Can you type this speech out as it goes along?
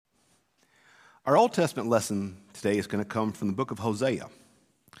Our Old Testament lesson today is going to come from the book of Hosea.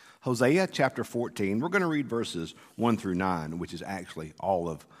 Hosea chapter 14. We're going to read verses 1 through 9, which is actually all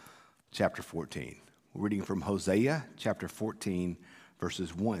of chapter 14. We're reading from Hosea chapter 14,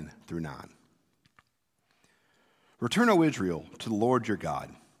 verses 1 through 9. Return, O Israel, to the Lord your God,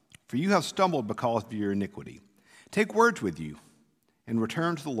 for you have stumbled because of your iniquity. Take words with you and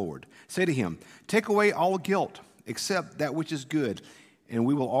return to the Lord. Say to him, take away all guilt, except that which is good, and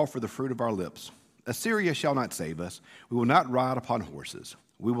we will offer the fruit of our lips. Assyria shall not save us. We will not ride upon horses.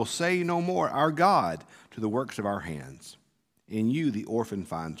 We will say no more, our God, to the works of our hands. In you the orphan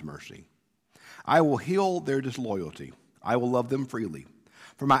finds mercy. I will heal their disloyalty. I will love them freely,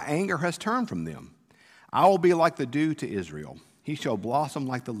 for my anger has turned from them. I will be like the dew to Israel. He shall blossom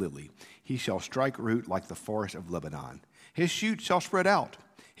like the lily. He shall strike root like the forest of Lebanon. His shoots shall spread out.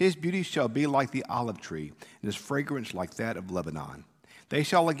 His beauty shall be like the olive tree, and his fragrance like that of Lebanon. They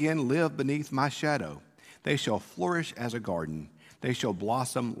shall again live beneath my shadow. They shall flourish as a garden. They shall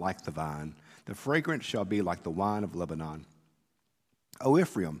blossom like the vine. The fragrance shall be like the wine of Lebanon. O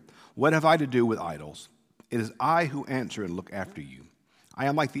Ephraim, what have I to do with idols? It is I who answer and look after you. I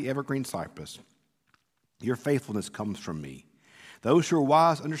am like the evergreen cypress. Your faithfulness comes from me. Those who are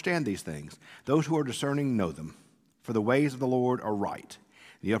wise understand these things. Those who are discerning know them. For the ways of the Lord are right.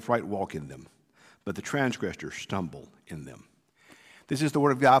 The upright walk in them, but the transgressors stumble in them. This is the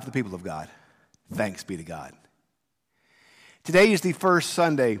word of God for the people of God. Thanks be to God. Today is the first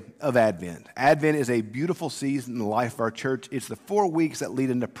Sunday of Advent. Advent is a beautiful season in the life of our church. It's the 4 weeks that lead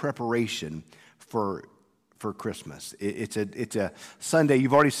into preparation for Christmas. It's a Sunday.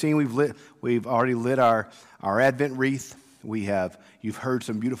 You've already seen we've already lit our Advent wreath. You've heard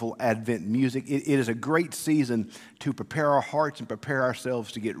some beautiful Advent music. It is a great season to prepare our hearts and prepare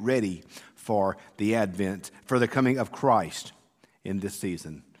ourselves to get ready for the Advent, for the coming of Christ in this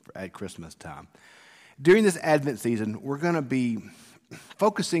season at Christmas time. During this Advent season, we're going to be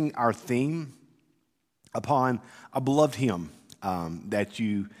focusing our theme upon a beloved hymn that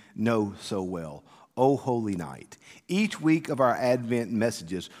you know so well, O Holy Night. Each week of our Advent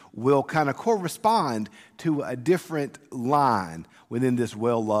messages will kind of correspond to a different line within this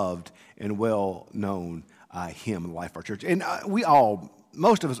well-loved and well-known hymn in the life of our church. And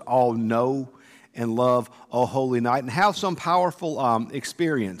most of us all know and love O Holy Night and have some powerful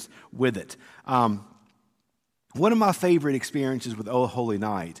experience with it. One of my favorite experiences with O Holy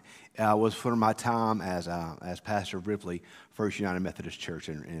Night was from my time as pastor of Ripley First United Methodist Church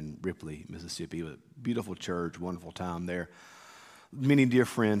in Ripley, Mississippi. It was a beautiful church, wonderful time there. Many dear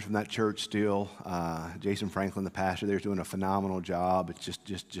friends from that church still. Jason Franklin, the pastor there, is doing a phenomenal job. It's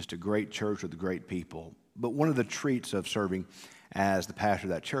just a great church with great people. But one of the treats of serving as the pastor of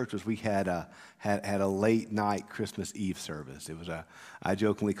that church was we had a late night Christmas Eve service. I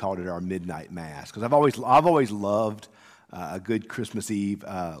jokingly called it our midnight mass because I've always loved a good Christmas Eve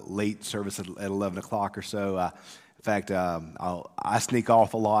late service at 11 o'clock or so. In fact, I sneak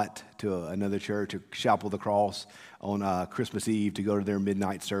off a lot to another church, to Chapel of the Cross, on Christmas Eve to go to their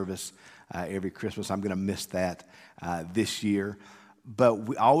midnight service every Christmas. I'm going to miss that this year.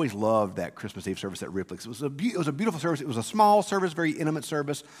 But I always loved that Christmas Eve service at Ripley. It was a beautiful service. It was a small service, very intimate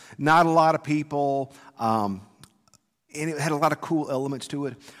service, not a lot of people, and it had a lot of cool elements to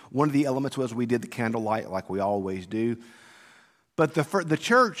it. One of the elements was we did the candlelight like we always do. But the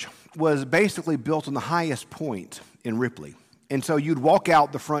church was basically built on the highest point in Ripley. And so you'd walk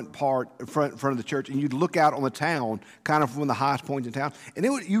out the front of the church, and you'd look out on the town, kind of from the highest point in town, and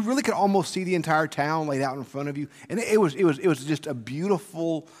you really could almost see the entire town laid out in front of you. And it was just a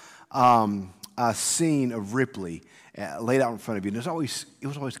beautiful scene of Ripley laid out in front of you. And it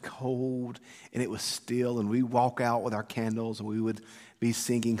was always cold, and it was still, and we'd walk out with our candles, and we would be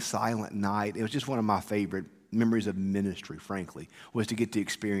singing Silent Night. It was just one of my favorite memories of ministry, frankly, was to get to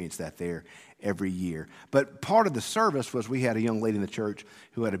experience that there every year. But part of the service was we had a young lady in the church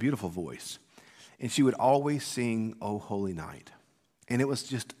who had a beautiful voice, and she would always sing O Holy Night. And it was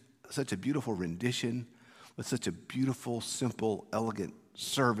just such a beautiful rendition with such a beautiful, simple, elegant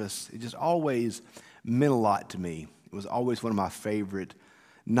service. It just always meant a lot to me. It was always one of my favorite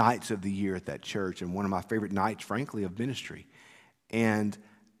nights of the year at that church, and one of my favorite nights, frankly, of ministry. And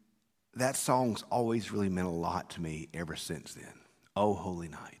that song's always really meant a lot to me ever since then. Oh, Holy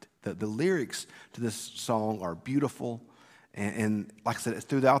Night. The lyrics to this song are beautiful, and like I said,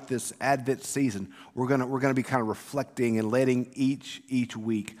 throughout this Advent season, we're gonna be kind of reflecting and letting each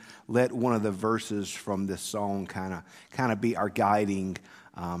week let one of the verses from this song kind of be our guiding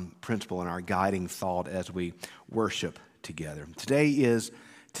principle and our guiding thought as we worship together. Today is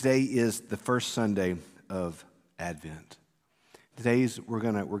the first Sunday of Advent. Today's we're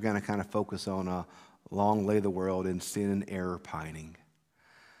gonna kind of focus on long lay the world in sin and error pining.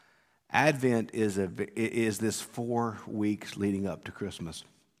 Advent is this 4 weeks leading up to Christmas,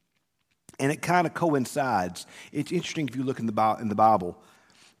 and it kind of coincides. It's interesting if you look in the Bible,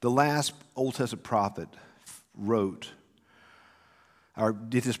 the last Old Testament prophet wrote or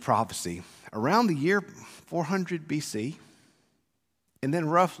did his prophecy around the year 400 BC, and then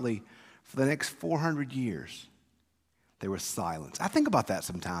roughly for the next 400 years, there was silence. I think about that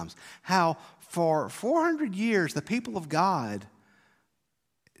sometimes, how for 400 years the people of God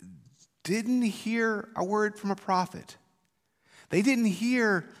didn't hear a word from a prophet. They didn't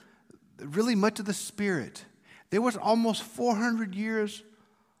hear really much of the Spirit. There was almost 400 years,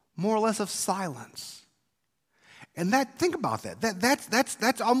 more or less, of silence. And think about that.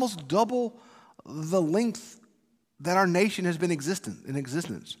 That's almost double the length that our nation has been in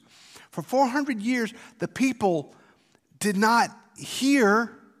existence. For 400 years, the people did not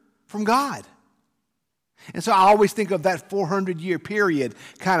hear from God. And so I always think of that 400-year period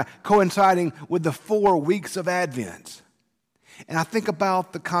kind of coinciding with the 4 weeks of Advent. And I think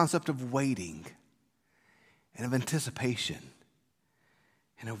about the concept of waiting and of anticipation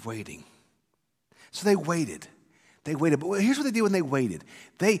and of waiting. So they waited. They waited. But here's what they did when they waited.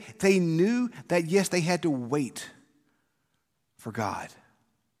 They knew that, yes, they had to wait for God.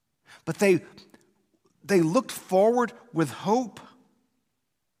 But they looked forward with hope,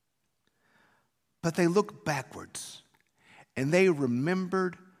 but they looked backwards, and they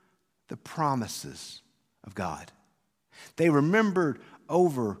remembered the promises of God. They remembered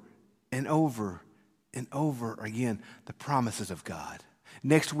over and over and over again the promises of God.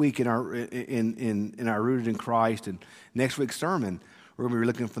 Next week in our Rooted in Christ and next week's sermon, we're going to be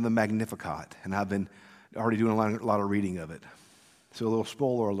looking for the Magnificat, and I've been already doing a lot of reading of it. So a little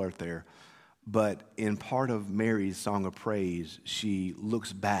spoiler alert there. But in part of Mary's song of praise, she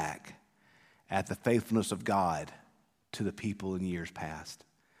looks back at the faithfulness of God to the people in years past.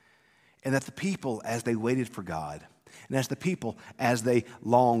 And that the people, as they waited for God, and as the people, as they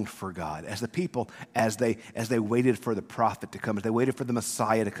longed for God, as the people, as they waited for the prophet to come, as they waited for the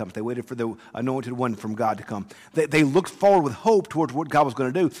Messiah to come, as they waited for the anointed one from God to come, they looked forward with hope towards what God was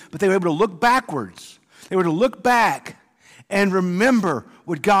going to do, but they were able to look backwards. They were to look back and remember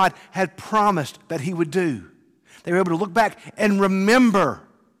what God had promised that he would do. They were able to look back and remember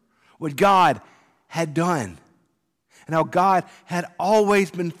what God had done, and how God had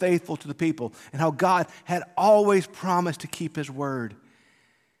always been faithful to the people, and how God had always promised to keep his word.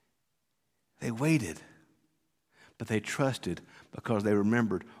 They waited, but they trusted because they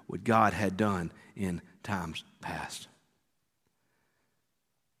remembered what God had done in times past.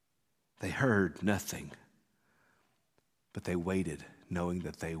 They heard nothing, but they waited, knowing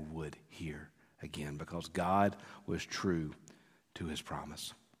that they would hear again, because God was true to his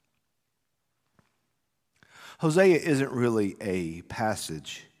promise. Hosea isn't really a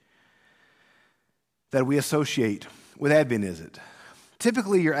passage that we associate with Advent, is it?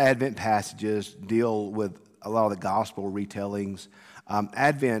 Typically, your Advent passages deal with a lot of the gospel retellings.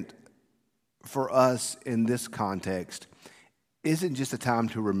 Advent, for us in this context, isn't just a time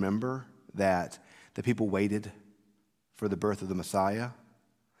to remember that the people waited for the birth of the Messiah,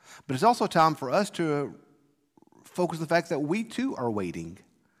 but it's also a time for us to focus on the fact that we too are waiting.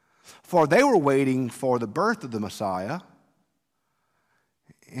 For they were waiting for the birth of the Messiah,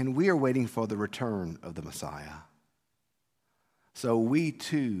 and we are waiting for the return of the Messiah. So we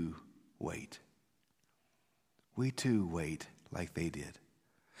too wait. We too wait like they did.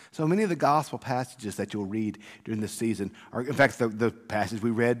 So many of the gospel passages that you'll read during this season are, in fact, the passage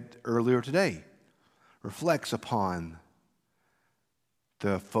we read earlier today reflects upon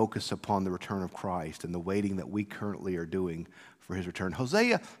the focus upon the return of Christ and the waiting that we currently are doing for his return.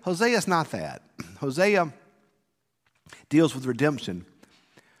 Hosea is not that. Hosea deals with redemption,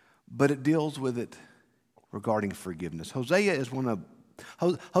 but it deals with it regarding forgiveness. Hosea is one of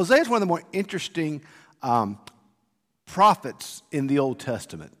the more interesting prophets in the Old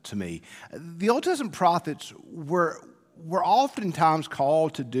Testament to me. The Old Testament prophets were oftentimes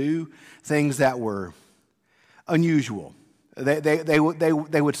called to do things that were unusual. They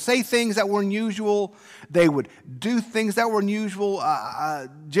would say things that were unusual. They would do things that were unusual.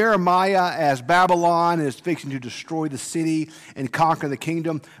 Jeremiah, as Babylon is fixing to destroy the city and conquer the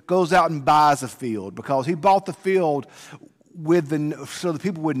kingdom, goes out and buys a field because he bought the field so the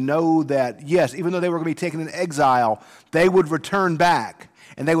people would know that, yes, even though they were going to be taken in exile, they would return back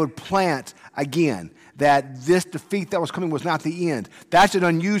and they would plant again. That this defeat that was coming was not the end. That's an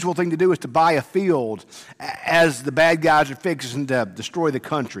unusual thing to do, is to buy a field as the bad guys are fixing to destroy the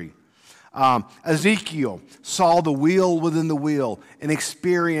country. Ezekiel saw the wheel within the wheel and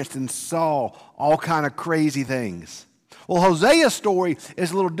experienced and saw all kind of crazy things. Well, Hosea's story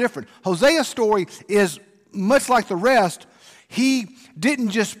is a little different. Hosea's story is much like the rest. He didn't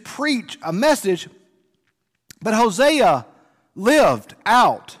just preach a message, but Hosea lived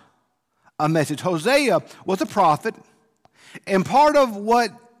out a message. Hosea was a prophet, and part of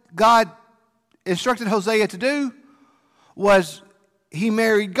what God instructed Hosea to do was he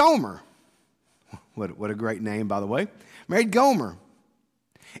married Gomer. What a great name, by the way. Married Gomer.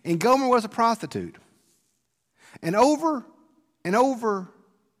 And Gomer was a prostitute. And over and over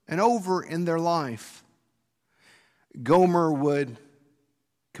and over in their life, Gomer would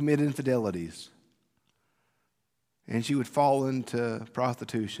commit infidelities. And she would fall into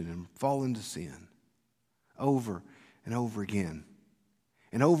prostitution and fall into sin over and over again.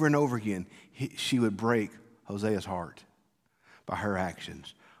 And over again, she would break Hosea's heart by her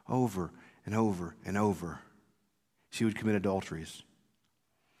actions. Over and over and over. She would commit adulteries.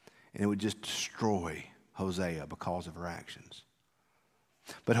 And it would just destroy Hosea because of her actions.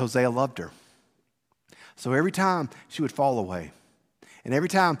 But Hosea loved her. So every time she would fall away, and every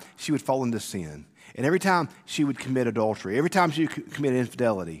time she would fall into sin, and every time she would commit adultery, every time she would commit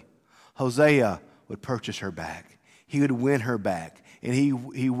infidelity, Hosea would purchase her back. He would win her back, and he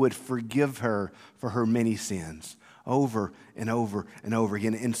would forgive her for her many sins over and over and over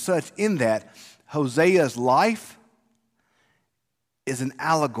again. And such in that, Hosea's life is an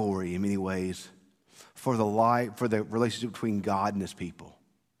allegory in many ways for the relationship between God and his people.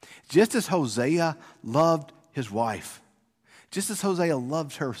 Just as Hosea loved his wife, just as Hosea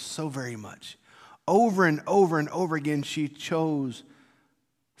loved her so very much, over and over and over again, she chose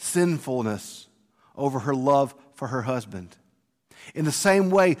sinfulness over her love for her husband. In the same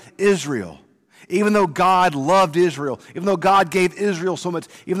way, Israel, even though God loved Israel, even though God gave Israel so much,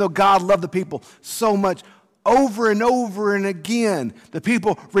 even though God loved the people so much, over and over and again, the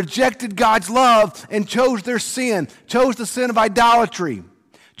people rejected God's love and chose their sin, chose the sin of idolatry,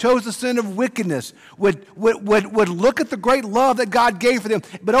 chose the sin of wickedness, would look at the great love that God gave for them,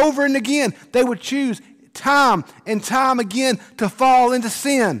 but over and again, they would choose time and time again to fall into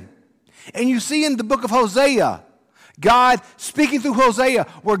sin. And you see in the book of Hosea, God speaking through Hosea,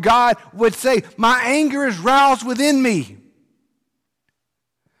 where God would say, "My anger is roused within me.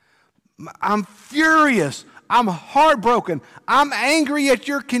 I'm furious. I'm heartbroken. I'm angry at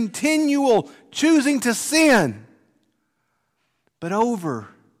your continual choosing to sin." But over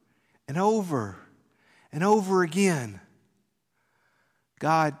and over and over again,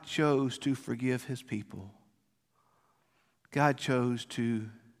 God chose to forgive his people. God chose to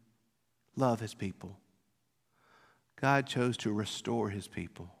love his people. God chose to restore his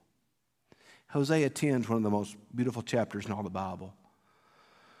people. Hosea 10 is one of the most beautiful chapters in all the Bible.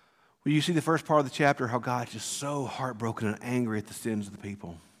 Well, you see the first part of the chapter, how God's just so heartbroken and angry at the sins of the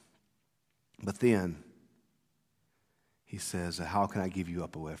people. But then he says, "How can I give you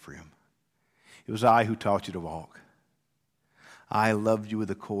up, O Ephraim? It was I who taught you to walk. I loved you with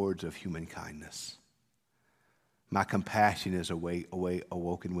the cords of human kindness. My compassion is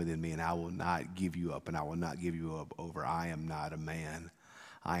awoken within me, and I will not give you up, and I will not give you up over. I am not a man.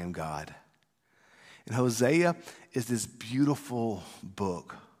 I am God." And Hosea is this beautiful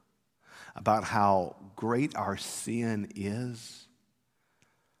book about how great our sin is,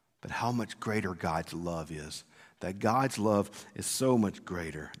 but how much greater God's love is. That God's love is so much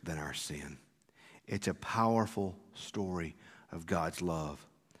greater than our sin. It's a powerful story of God's love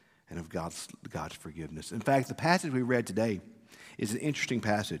and of God's forgiveness. In fact, the passage we read today is an interesting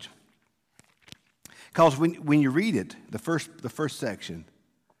passage. Because when you read it, the first section,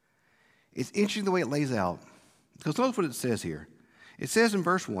 it's interesting the way it lays out. Because notice what it says here. It says in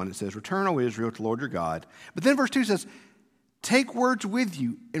verse 1, it says, "Return, O Israel, to the Lord your God." But then verse 2 says, "Take words with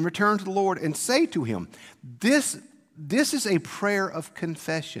you and return to the Lord and say to him." This is a prayer of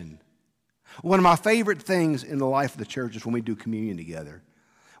confession. One of my favorite things in the life of the church is when we do communion together.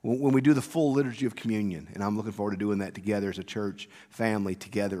 When we do the full liturgy of communion, and I'm looking forward to doing that together as a church family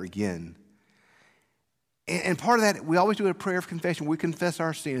together again. And part of that, we always do a prayer of confession. We confess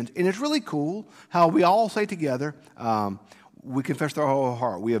our sins. And it's really cool how we all say together, we confess with our whole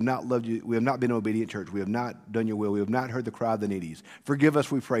heart. We have not loved you. We have not been an obedient church. We have not done your will. We have not heard the cry of the needies. Forgive us,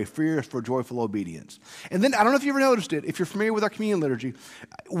 we pray. Free us for joyful obedience. And then, I don't know if you ever noticed it, if you're familiar with our communion liturgy,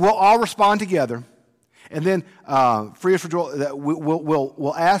 we'll all respond together. And then, free us for joy,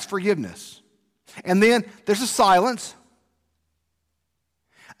 we'll ask forgiveness. And then there's a silence.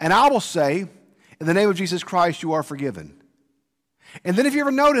 And I will say, "In the name of Jesus Christ, you are forgiven." And then if you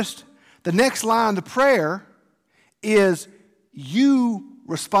ever noticed, the next line, the prayer, is, "You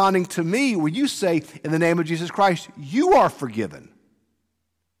responding to me when you say, in the name of Jesus Christ, you are forgiven.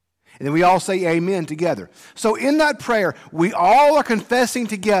 And then we all say amen together. So in that prayer, we all are confessing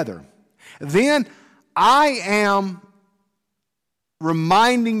together. Then I am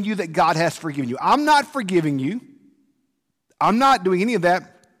reminding you that God has forgiven you. I'm not forgiving you. I'm not doing any of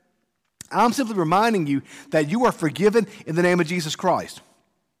that. I'm simply reminding you that you are forgiven in the name of Jesus Christ.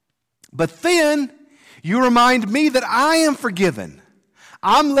 But then you remind me that I am forgiven.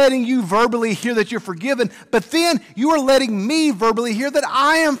 I'm letting you verbally hear that you're forgiven, but then you are letting me verbally hear that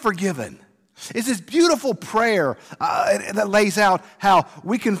I am forgiven. It's this beautiful prayer that lays out how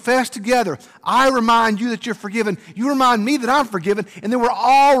we confess together. I remind you that you're forgiven. You remind me that I'm forgiven. And then we're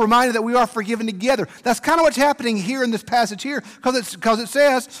all reminded that we are forgiven together. That's kind of what's happening here in this passage here, because it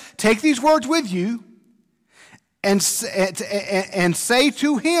says, take these words with you and say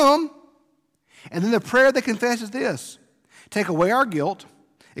to him, and then the prayer that confesses this, take away our guilt,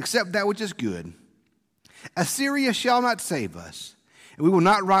 accept that which is good. Assyria shall not save us, and we will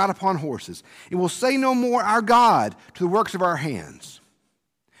not ride upon horses. And we'll say no more our God to the works of our hands.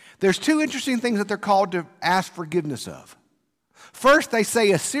 There's two interesting things that they're called to ask forgiveness of. First, they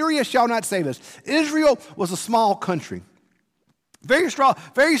say, Assyria shall not save us. Israel was a small country. Very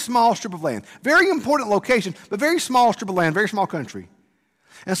small strip of land. Very important location, but very small strip of land, very small country.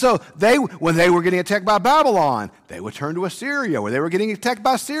 And so when they were getting attacked by Babylon, they would turn to Assyria. When they were getting attacked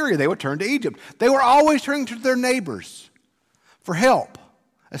by Syria, they would turn to Egypt. They were always turning to their neighbors for help.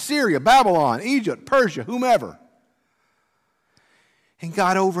 Assyria, Babylon, Egypt, Persia, whomever. And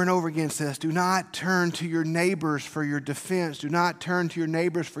God over and over again says, do not turn to your neighbors for your defense. Do not turn to your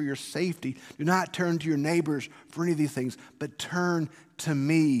neighbors for your safety. Do not turn to your neighbors for any of these things, but turn to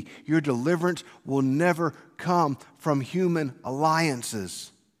me. Your deliverance will never come from human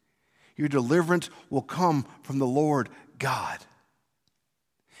alliances. Your deliverance will come from the Lord God.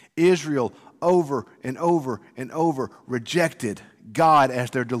 Israel over and over and over rejected God as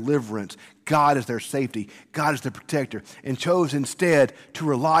their deliverance, God as their safety, God as their protector, and chose instead to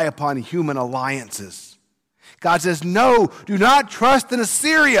rely upon human alliances. God says, no, do not trust in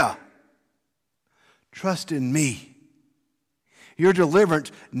Assyria. Trust in me. Your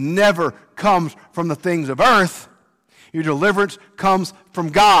deliverance never comes from the things of earth. Your deliverance comes from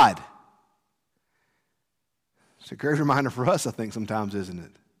God. It's a great reminder for us, I think, sometimes, isn't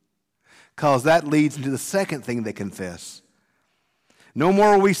it? Because that leads into the second thing they confess. No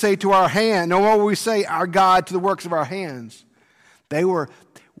more will we say to our hand, no more will we say our God to the works of our hands.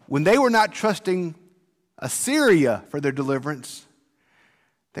 When they were not trusting Assyria for their deliverance,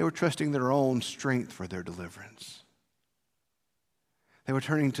 they were trusting their own strength for their deliverance. They were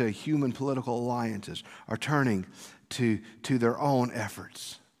turning to human political alliances or turning to their own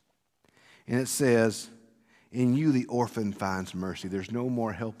efforts. And it says, in you the orphan finds mercy. There's no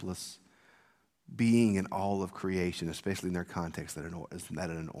more helpless being in all of creation, especially in their context that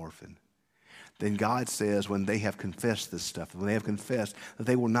an orphan. Then God says when they have confessed this stuff, when they have confessed that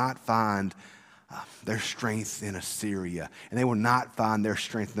they will not find their strength in Assyria, and they will not find their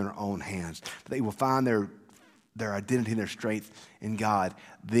strength in their own hands, but they will find their identity and their strength in God,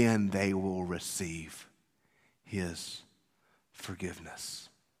 then they will receive His forgiveness.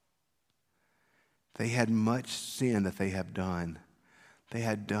 They had much sin that they have done. They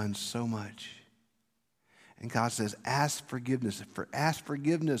had done so much. And God says, ask forgiveness for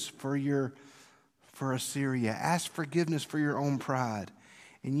Assyria. Ask forgiveness for your own pride.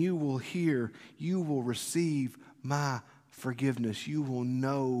 And you will receive my forgiveness. You will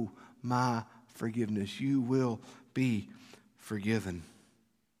know my forgiveness. You will be forgiven.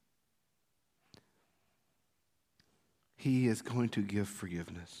 He is going to give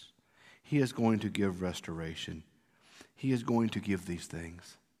forgiveness. He is going to give restoration. He is going to give these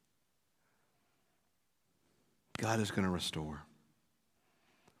things. God is going to restore.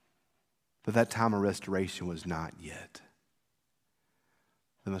 But that time of restoration was not yet.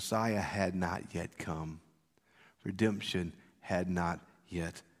 The Messiah had not yet come. Redemption had not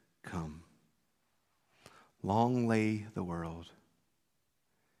yet come. Long lay the world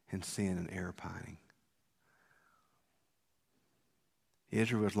in sin and error pining.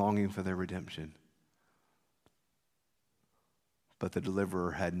 Israel was longing for their redemption, but the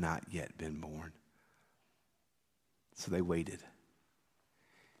deliverer had not yet been born. So they waited.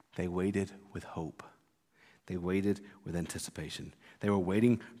 They waited with hope. They waited with anticipation. They were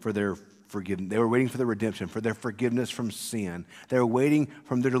waiting for their forgiveness. They were waiting for their redemption, for their forgiveness from sin. They were waiting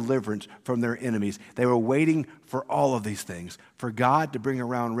for their deliverance from their enemies. They were waiting for all of these things, for God to bring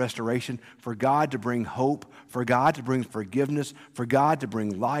around restoration, for God to bring hope, for God to bring forgiveness, for God to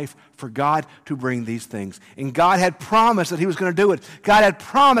bring life, for God to bring these things. And God had promised that he was going to do it. God had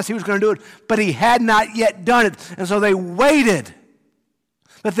promised he was going to do it, but he had not yet done it. And so they waited.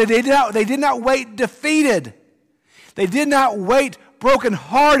 But they did not wait defeated. They did not wait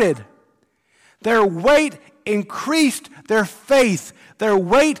brokenhearted. Their wait increased their faith. Their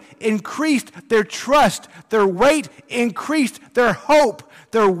wait increased their trust. Their wait increased their hope.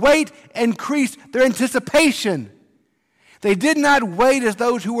 Their wait increased their anticipation. They did not wait as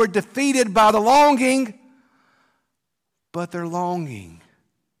those who were defeated by the longing, but their longing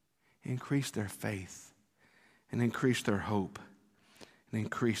increased their faith and increased their hope and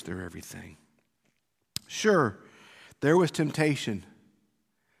increased their everything. Sure, there was temptation.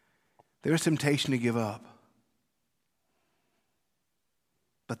 There was temptation to give up.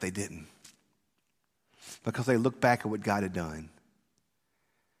 But they didn't. Because they looked back at what God had done.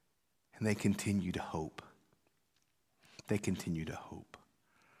 And they continued to hope. They continued to hope.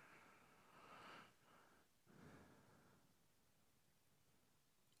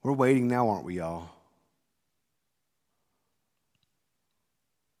 We're waiting now, aren't we, y'all?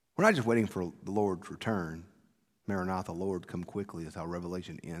 We're not just waiting for the Lord's return. Maranatha, Lord, come quickly is how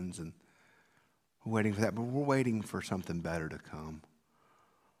Revelation ends. And we're waiting for that, but we're waiting for something better to come.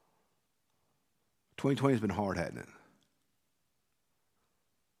 2020 has been hard, hasn't it?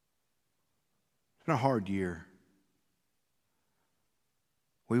 It's been a hard year.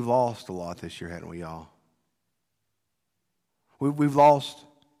 We've lost a lot this year, haven't we, y'all? We've lost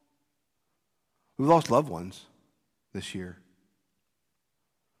loved ones this year.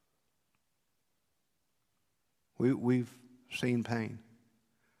 We've seen pain.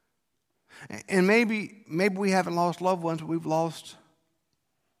 And maybe we haven't lost loved ones, but we've lost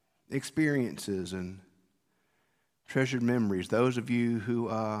experiences and treasured memories. Those of you who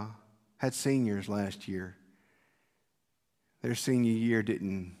had seniors last year, their senior year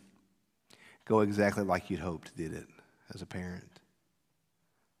didn't go exactly like you'd hoped, did it, as a parent?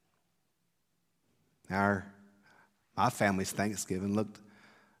 My family's Thanksgiving looked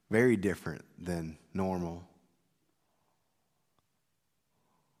very different than normal.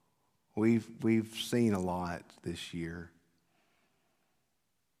 We've seen a lot this year.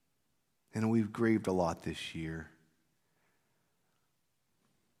 And we've grieved a lot this year.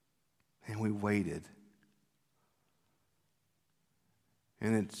 And we waited.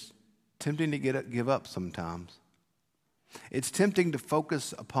 And it's tempting to give up sometimes. It's tempting to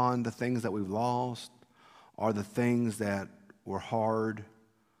focus upon the things that we've lost, or the things that were hard,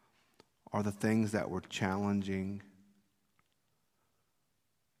 or the things that were challenging,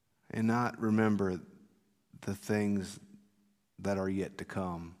 and not remember the things that are yet to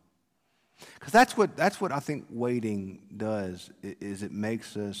come. Because that's what I think waiting does, is it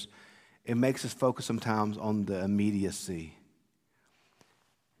makes us focus sometimes on the immediacy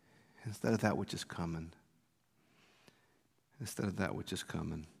instead of that which is coming. Instead of that which is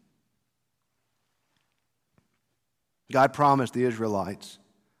coming. God promised the Israelites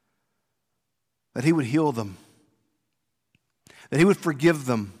that he would heal them, that he would forgive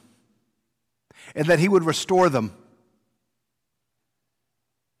them, and that he would restore them.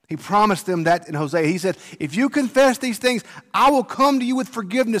 He promised them that in Hosea. He said, if you confess these things, I will come to you with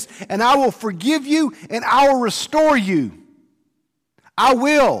forgiveness, and I will forgive you, and I will restore you. I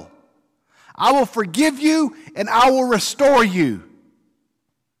will. I will forgive you, and I will restore you.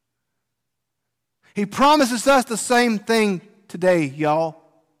 He promises us the same thing today, y'all.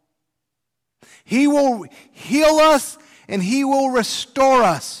 He will heal us, and he will restore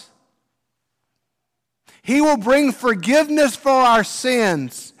us. He will bring forgiveness for our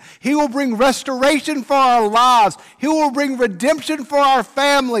sins. He will bring restoration for our lives. He will bring redemption for our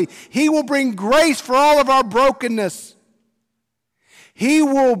family. He will bring grace for all of our brokenness. He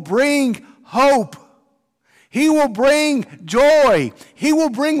will bring hope. He will bring joy. He will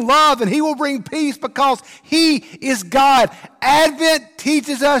bring love, and he will bring peace because he is God. Advent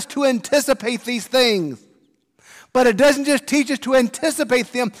teaches us to anticipate these things. But it doesn't just teach us to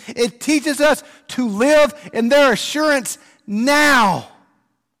anticipate them. It teaches us to live in their assurance now.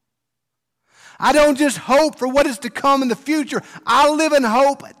 I don't just hope for what is to come in the future. I live in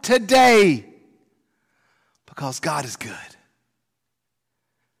hope today because God is good.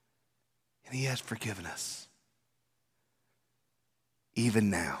 And he has forgiven us. Even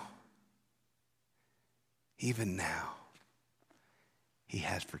now. Even now. He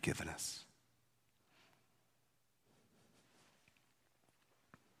has forgiven us.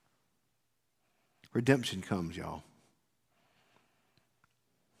 Redemption comes, y'all.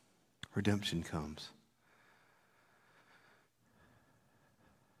 Redemption comes.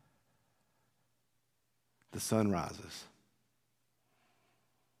 The sun rises.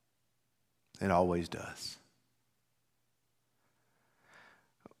 It always does.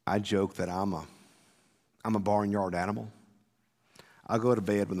 I joke that I'm a barnyard animal. I go to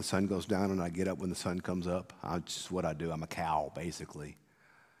bed when the sun goes down and I get up when the sun comes up. That's just what I do. I'm a cow, basically.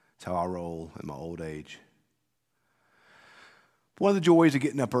 That's how I roll in my old age. One of the joys of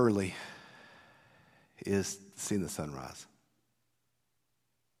getting up early is seeing the sunrise.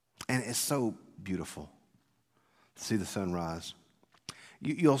 And it's so beautiful to see the sunrise.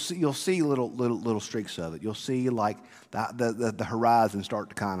 You'll see little streaks of it. You'll see like the horizon start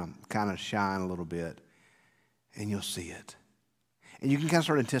to kind of shine a little bit, and you'll see it, and you can kind of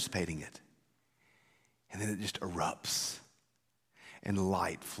start anticipating it, and then it just erupts, and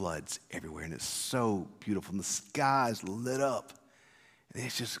light floods everywhere, and it's so beautiful, and the sky is lit up, and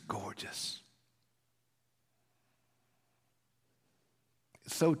it's just gorgeous.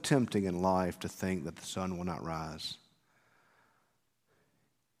 It's so tempting in life to think that the sun will not rise,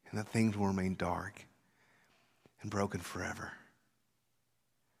 and that things will remain dark and broken forever.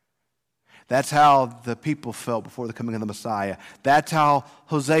 That's how the people felt before the coming of the Messiah. That's how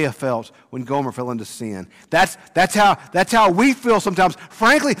Hosea felt when Gomer fell into sin. That's how we feel sometimes.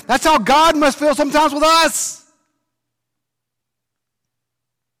 Frankly, that's how God must feel sometimes with us.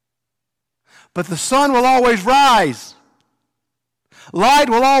 But the sun will always rise. Light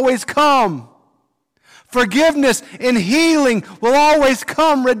will always come. Forgiveness and healing will always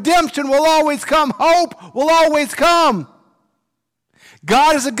come. Redemption will always come. Hope will always come.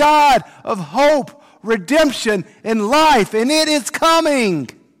 God is a God of hope, redemption, and life, and it is coming.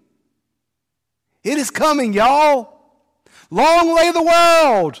 It is coming, y'all. Long lay the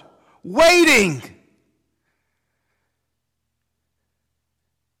world waiting.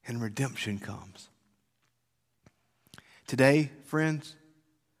 And redemption comes. Today, friends,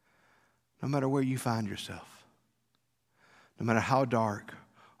 no matter where you find yourself, no matter how dark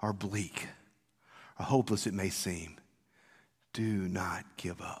or bleak or hopeless it may seem, do not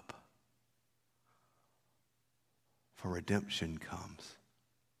give up. For redemption comes.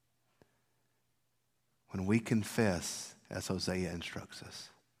 When we confess, as Hosea instructs us,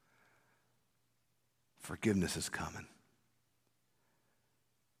 forgiveness is coming.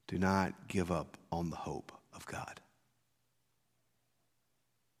 Do not give up on the hope of God.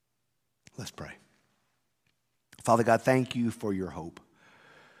 Let's pray. Father God, thank you for your hope,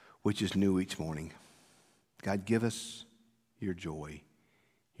 which is new each morning. God, give us your joy,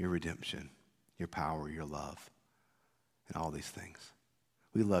 your redemption, your power, your love, and all these things.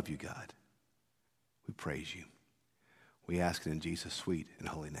 We love you, God. We praise you. We ask it in Jesus' sweet and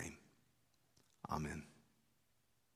holy name. Amen.